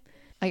STEM?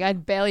 Like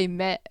I'd barely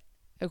met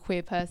a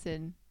queer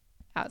person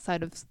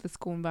outside of the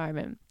school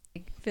environment.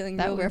 Feeling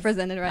That real was-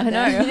 represented right I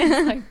know, there.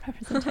 it's like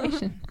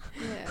representation.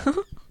 Yeah.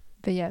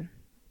 But yeah,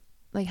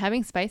 like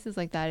having spaces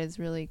like that is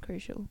really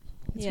crucial.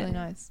 It's Yeah. really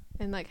nice.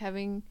 And like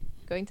going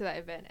to that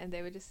event and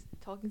they were just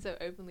talking so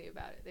openly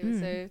about it. They were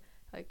so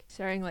like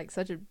sharing like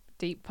such a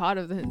deep part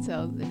of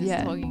themselves and just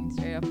Yeah. talking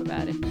straight up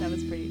about it. That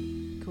was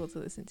pretty cool to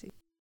listen to.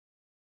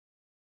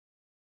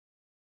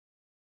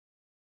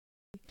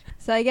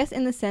 So I guess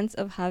in the sense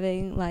of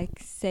having like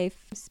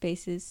safe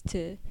spaces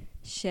to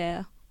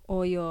share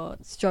all your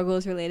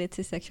struggles related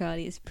to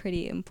sexuality is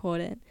pretty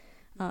important.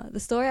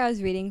 The story I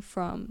was reading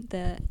from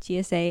the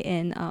GSA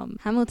in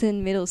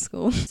Hamilton Middle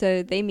School.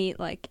 So they meet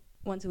like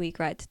once a week,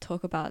 right, to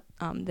talk about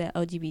their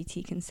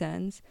LGBT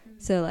concerns.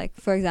 So like,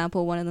 for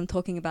example, one of them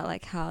talking about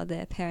like how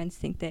their parents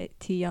think they're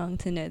too young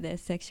to know their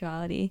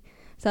sexuality.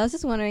 So I was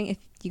just wondering if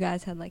you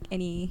guys had like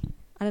any,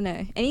 I don't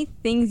know, any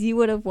things you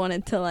would have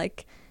wanted to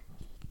like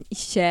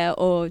share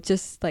or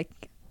just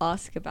like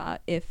ask about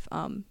if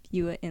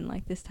you were in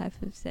like this type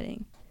of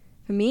setting.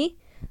 For me,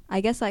 I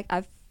guess like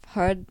I've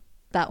heard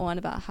that one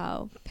about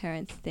how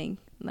parents think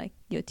like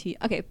you're too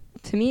okay.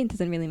 To me it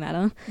doesn't really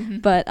matter,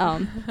 but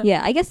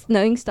yeah, I guess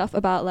knowing stuff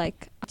about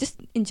like just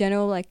in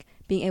general, like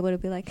being able to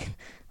be like,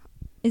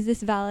 is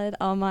this valid,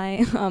 are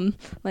my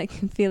like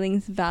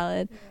feelings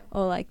valid,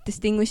 or like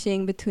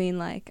distinguishing between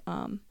like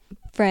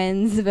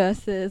friends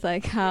versus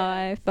like how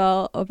I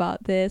felt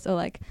about this, or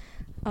like,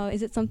 oh,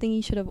 is it something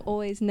you should have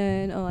always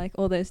known, or like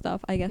all those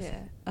stuff, I guess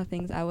are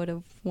things I would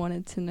have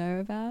wanted to know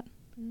about.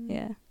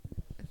 Yeah.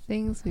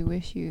 Things we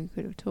wish you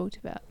could have talked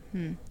about.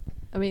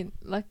 I mean,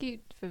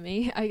 lucky for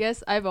me, I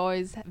guess I've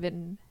always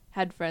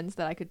had friends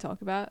that I could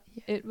talk about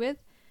it with.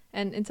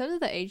 And in terms of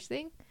the age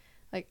thing,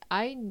 like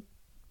I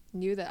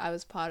knew that I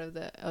was part of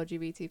the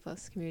LGBT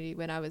plus community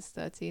when I was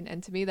 13,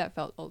 and to me that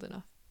felt old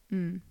enough.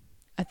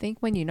 I think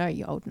when you know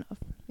you're old enough.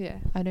 Yeah.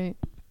 I don't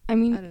I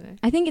mean, I don't know.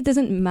 I think it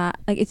doesn't matter.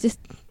 Like, it just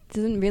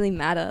doesn't really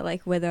matter,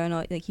 like, whether or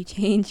not, like, you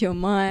change your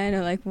mind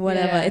or, like,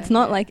 whatever. Yeah, it's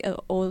not, yeah. like, an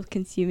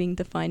all-consuming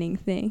defining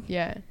thing.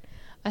 Yeah.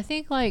 I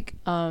think like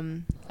I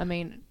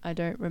mean, I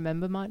don't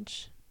remember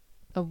much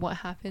of what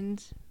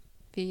happened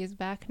a few years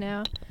back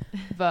now,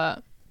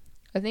 but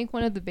I think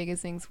one of the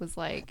biggest things was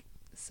like,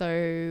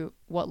 so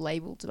what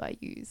label do I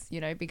use,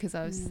 you know, because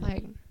I was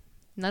like,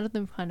 none of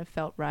them kind of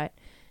felt right,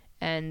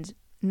 and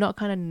not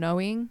kind of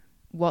knowing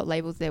what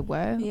labels there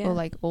were or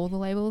like all the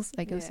labels,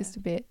 like it was just a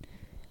bit,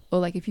 or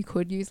like if you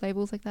could use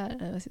labels like that,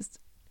 and it was just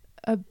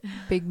a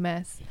big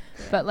mess.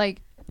 But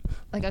like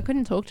I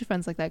couldn't talk to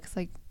friends like that because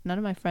like none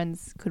of my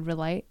friends could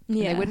relate. And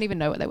they wouldn't even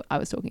know what I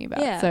was talking about.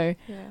 Yeah. So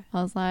Yeah.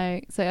 I was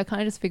like, so I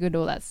kind of just figured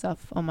all that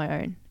stuff on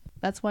my own.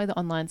 That's why the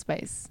online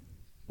space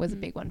was a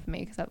big one for me,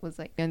 because that was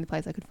like the only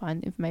place I could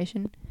find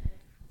information.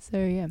 So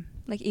yeah.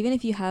 Like, even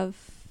if you have,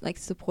 like,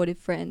 supportive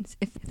friends,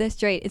 if they're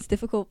straight, it's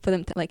difficult for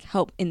them to, like,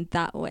 help in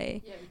that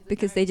way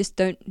because they just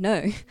don't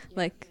know.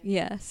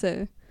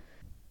 So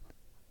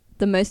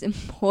the most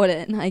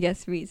important, I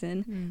guess,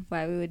 reason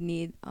why we would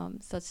need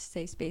such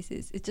safe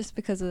spaces is just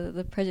because of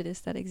the prejudice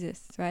that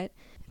exists, right?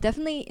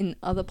 Definitely in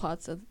other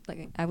parts of,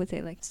 like, I would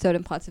say, like,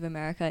 certain parts of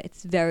America,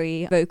 it's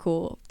very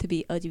vocal to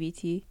be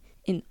LGBT.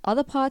 In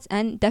other parts,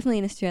 and definitely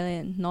in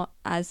Australia, not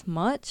as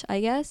much, I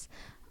guess.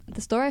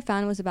 The story I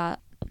found was about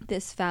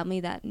this family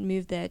that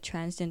moved their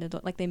transgender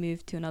daughter, like, they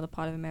moved to another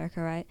part of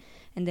America, right?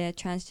 And their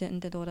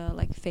transgender daughter,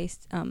 like,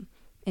 faced an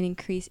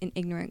increase in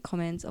ignorant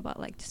comments about,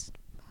 like, just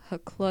her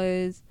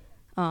clothes,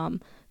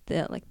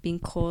 they're like being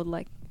called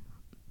like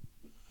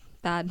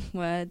bad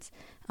words,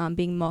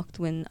 being mocked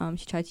when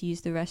she tried to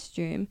use the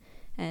restroom.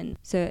 And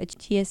so a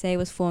GSA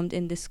was formed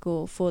in this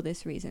school for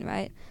this reason,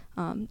 right?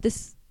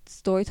 This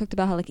story talked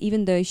about how like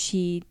even though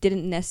she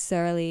didn't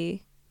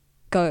necessarily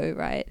go,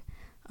 right,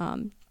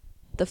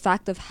 the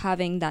fact of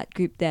having that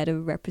group there to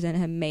represent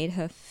her made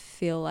her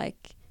feel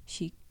like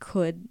she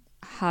could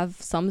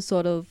have some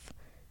sort of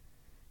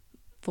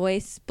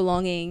voice,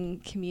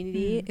 belonging,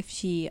 community if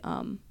she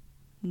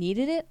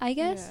needed it, I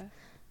guess.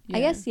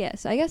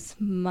 So I guess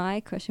my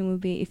question would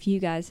be if you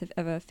guys have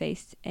ever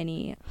faced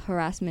any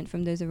harassment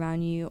from those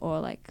around you, or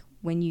like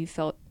when you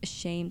felt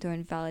ashamed or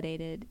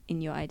invalidated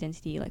in your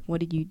identity, like what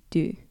did you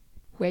do?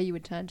 Where you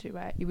would turn to,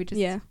 right? You would just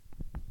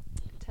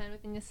turn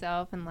within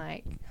yourself and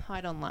like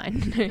hide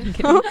online. No, I'm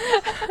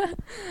kidding.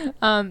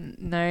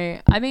 No,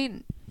 I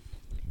mean,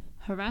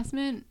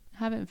 harassment,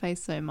 haven't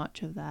faced so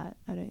much of that,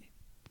 I don't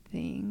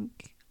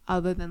think,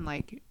 other than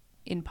like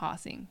in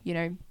passing, you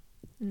know,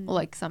 or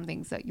like some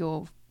things that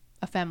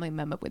a family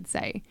member would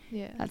say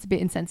that's a bit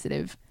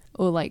insensitive,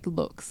 or like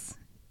looks,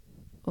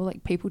 or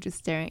like people just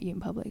staring at you in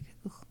public.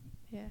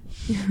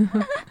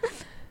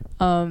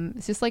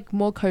 It's just like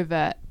more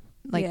covert,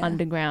 like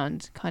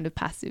underground kind of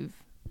passive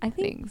I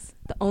think things.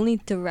 the only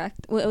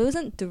direct, well, it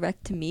wasn't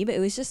direct to me, but it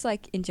was just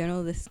like in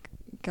general this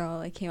girl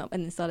like came up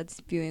and then started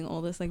spewing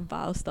all this like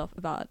vile stuff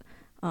about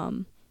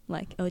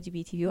like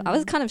LGBT people. I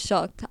was kind of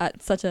shocked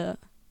at such a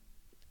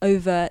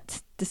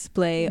overt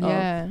display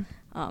of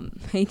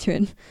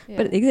hatred,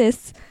 but it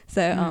exists.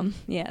 So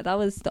that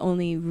was the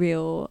only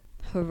real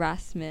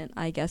harassment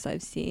I guess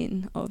I've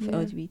seen of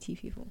LGBT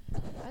people.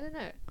 I don't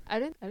know. I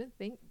don't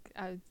think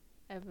I've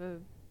ever,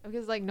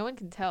 because like no one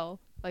can tell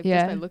like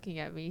just by looking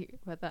at me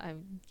whether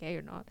I'm gay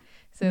or not.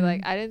 So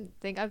like I didn't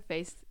think I've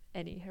faced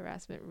any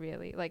harassment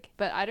really, like,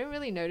 but I don't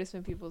really notice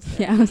when people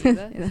say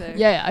either. So.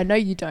 Yeah, I know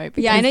you don't.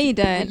 Yeah, I know you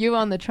don't. You were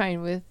on the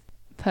train with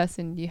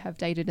person you have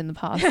dated in the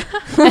past.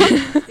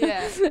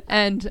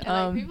 and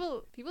like,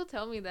 people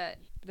tell me that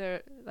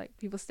they're like,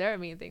 people stare at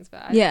me and things,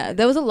 but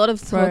there was a lot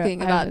of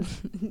talking about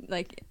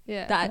like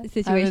that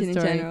situation in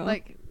general,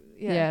 like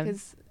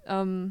because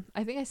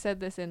I think I said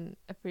this in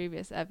a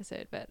previous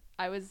episode, but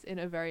I was in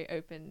a very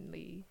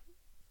openly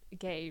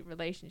gay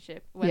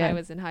relationship when I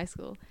was in high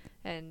school,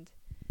 and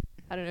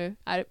I don't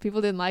know, people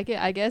didn't like it,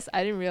 I guess.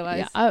 I didn't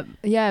realize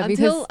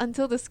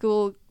until the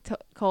school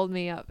called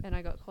me up, and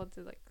I got called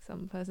to like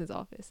some person's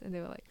office, and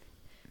they were like,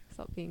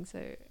 stop being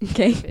so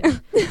gay.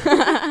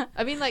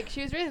 I mean, like,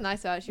 she was really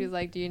nice about it. She was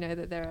like, do you know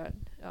that there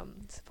are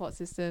support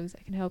systems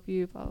that can help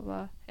you, blah blah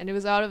blah. And it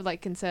was out of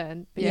like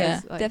concern,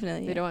 because like,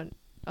 definitely they don't want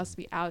us to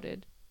be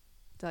outed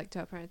to like to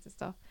our parents and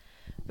stuff.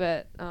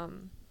 But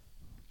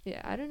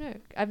I don't know,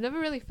 I've never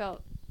really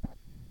felt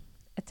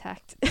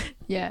attacked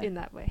in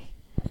that way.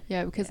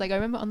 Yeah, because like I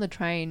remember on the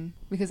train,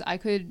 because I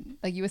could,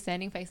 like, you were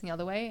standing facing the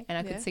other way, and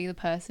I could see the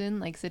person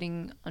like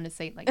sitting on a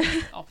seat like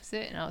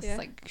opposite, and I was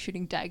like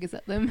shooting daggers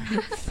at them.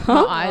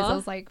 My eyes, I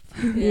was like,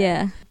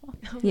 yeah.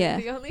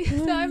 The only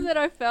time that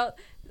I felt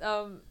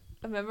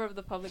a member of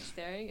the public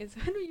staring is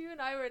when you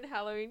and I were in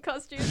Halloween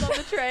costumes on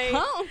the train.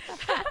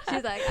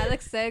 She's like, I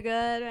look so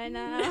good right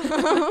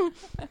now.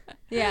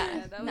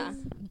 That was.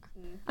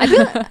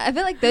 I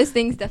feel like those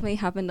things definitely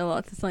happened a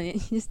lot to Sonia. You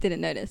just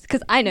didn't notice,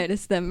 because I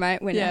noticed them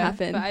right when it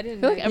happened. But I didn't.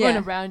 I feel like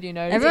everyone around you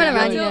noticed. Everyone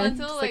around you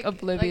until like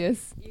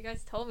oblivious. Like, you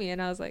guys told me,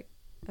 and I was like,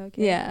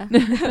 okay. Yeah.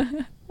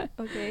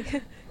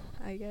 Okay.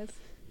 I guess.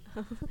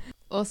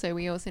 Also,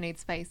 we also need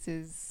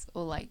spaces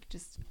or like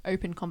just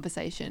open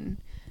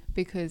conversation,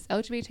 because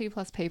LGBT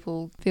plus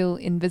people feel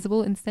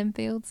invisible in STEM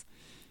fields,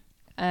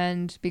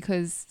 and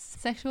because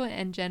sexual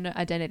and gender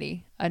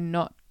identity are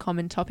not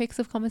common topics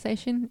of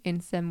conversation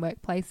in STEM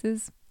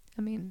workplaces.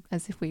 I mean,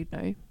 as if we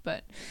know,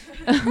 but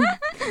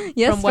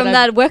yes, from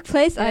that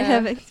workplace I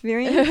have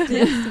experienced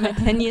my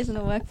 10 years in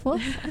the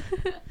workforce.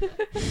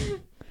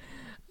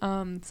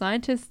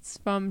 Scientists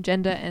from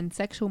gender and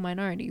sexual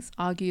minorities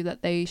argue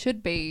that they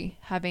should be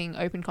having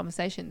open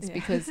conversations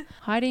because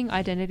hiding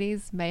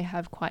identities may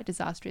have quite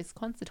disastrous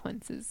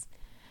consequences.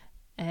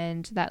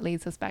 And that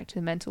leads us back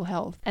to mental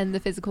health and the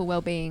physical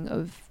well-being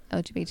of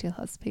LGBT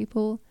plus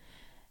people.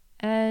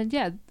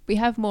 And we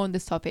have more on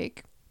this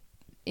topic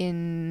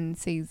in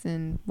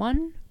season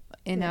 1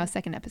 in our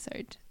second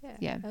episode.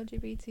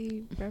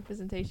 LGBT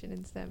representation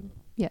in STEM.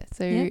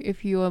 So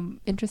if you are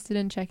interested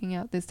in checking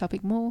out this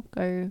topic more,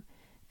 go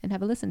and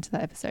have a listen to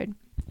that episode.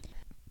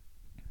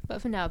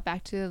 But for now,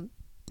 back to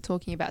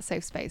talking about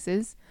safe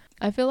spaces.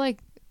 I feel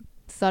like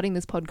starting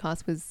this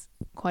podcast was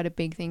quite a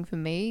big thing for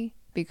me,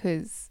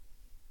 because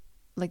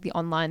like the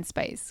online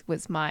space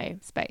was my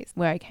space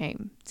where I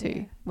came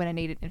to when I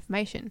needed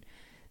information.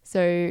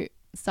 So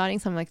starting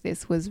something like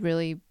this was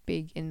really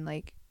big in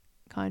like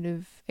kind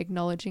of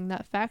acknowledging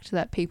that fact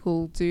that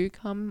people do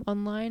come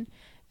online,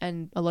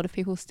 and a lot of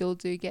people still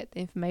do get the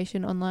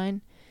information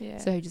online.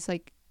 So just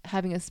like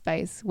having a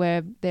space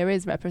where there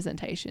is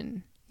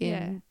representation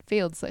in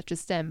fields such as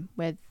STEM,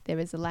 where there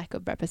is a lack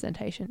of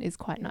representation, is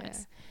quite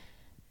nice.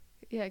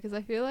 Because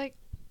I feel like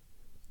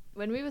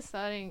when we were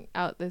starting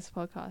out this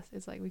podcast,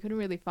 it's like we couldn't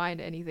really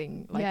find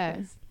anything like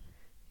this.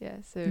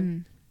 So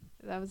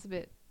that was a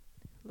bit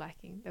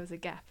lacking. There was a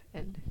gap,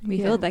 and we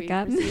filled that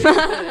gap.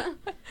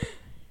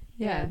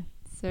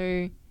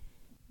 So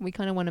we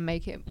kind of want to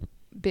make it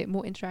a bit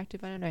more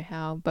interactive. I don't know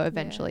how, but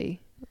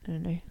eventually, I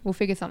don't know, we'll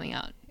figure something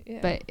out. Yeah.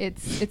 But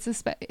it's a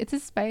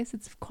space.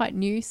 It's quite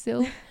new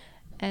still,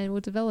 and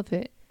we'll develop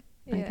it,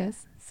 I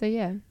guess. So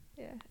yeah.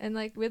 Yeah. And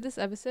like with this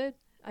episode,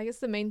 I guess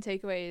the main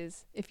takeaway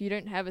is if you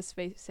don't have a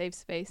safe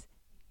space,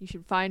 you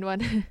should find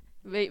one,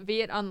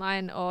 be it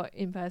online or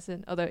in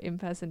person, although in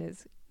person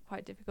is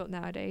quite difficult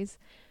nowadays.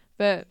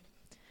 But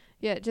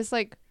yeah, just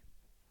like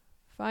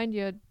find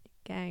your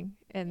gang,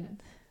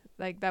 and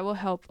like that will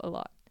help a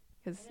lot,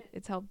 because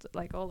it's helped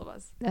like all of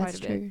us That's quite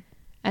a true. bit.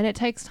 And it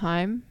takes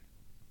time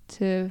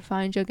to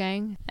find your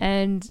gang,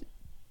 and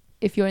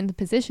if you're in the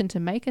position to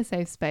make a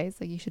safe space,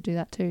 like you should do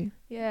that too.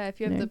 Yeah, if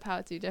you have You know? the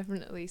power to,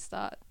 definitely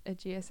start a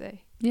GSA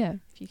Yeah.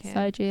 if you can.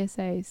 Start a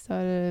GSA,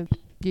 start a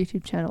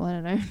YouTube channel, I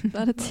don't know.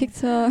 Start a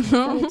TikTok.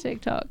 Start a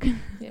TikTok.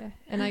 Yeah.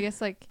 And I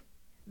guess like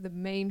the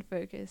main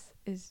focus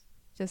is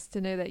just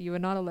to know that you are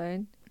not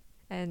alone,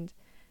 and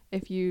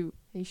if you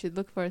should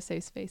look for a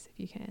safe space if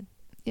you can.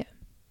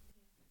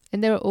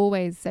 And there are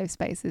always safe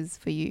spaces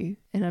for you,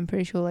 and I'm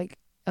pretty sure like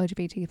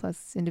LGBT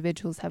plus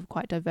individuals have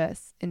quite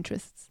diverse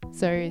interests,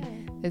 so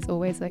there's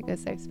always like a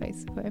safe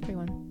space for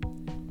everyone.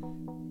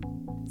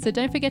 So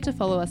don't forget to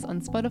follow us on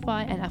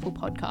Spotify and Apple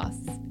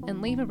Podcasts,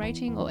 and leave a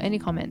rating or any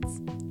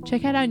comments.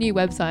 Check out our new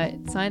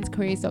website,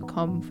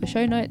 sciencequeries.com, for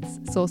show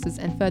notes, sources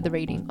and further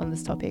reading on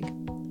this topic.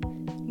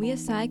 We are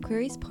Sci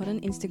Queries Pod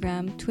on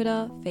Instagram,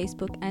 Twitter,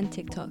 Facebook, and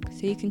TikTok,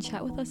 so you can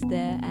chat with us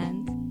there,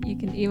 and You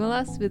can email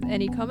us with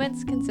any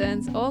comments,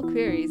 concerns, or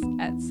queries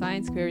at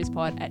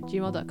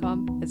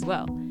sciencequeriespod@gmail.com as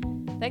well.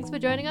 Thanks for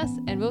joining us,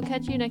 and we'll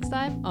catch you next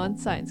time on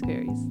Science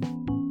Queries.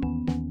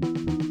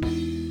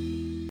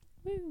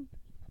 Woo!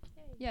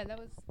 Yeah, that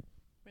was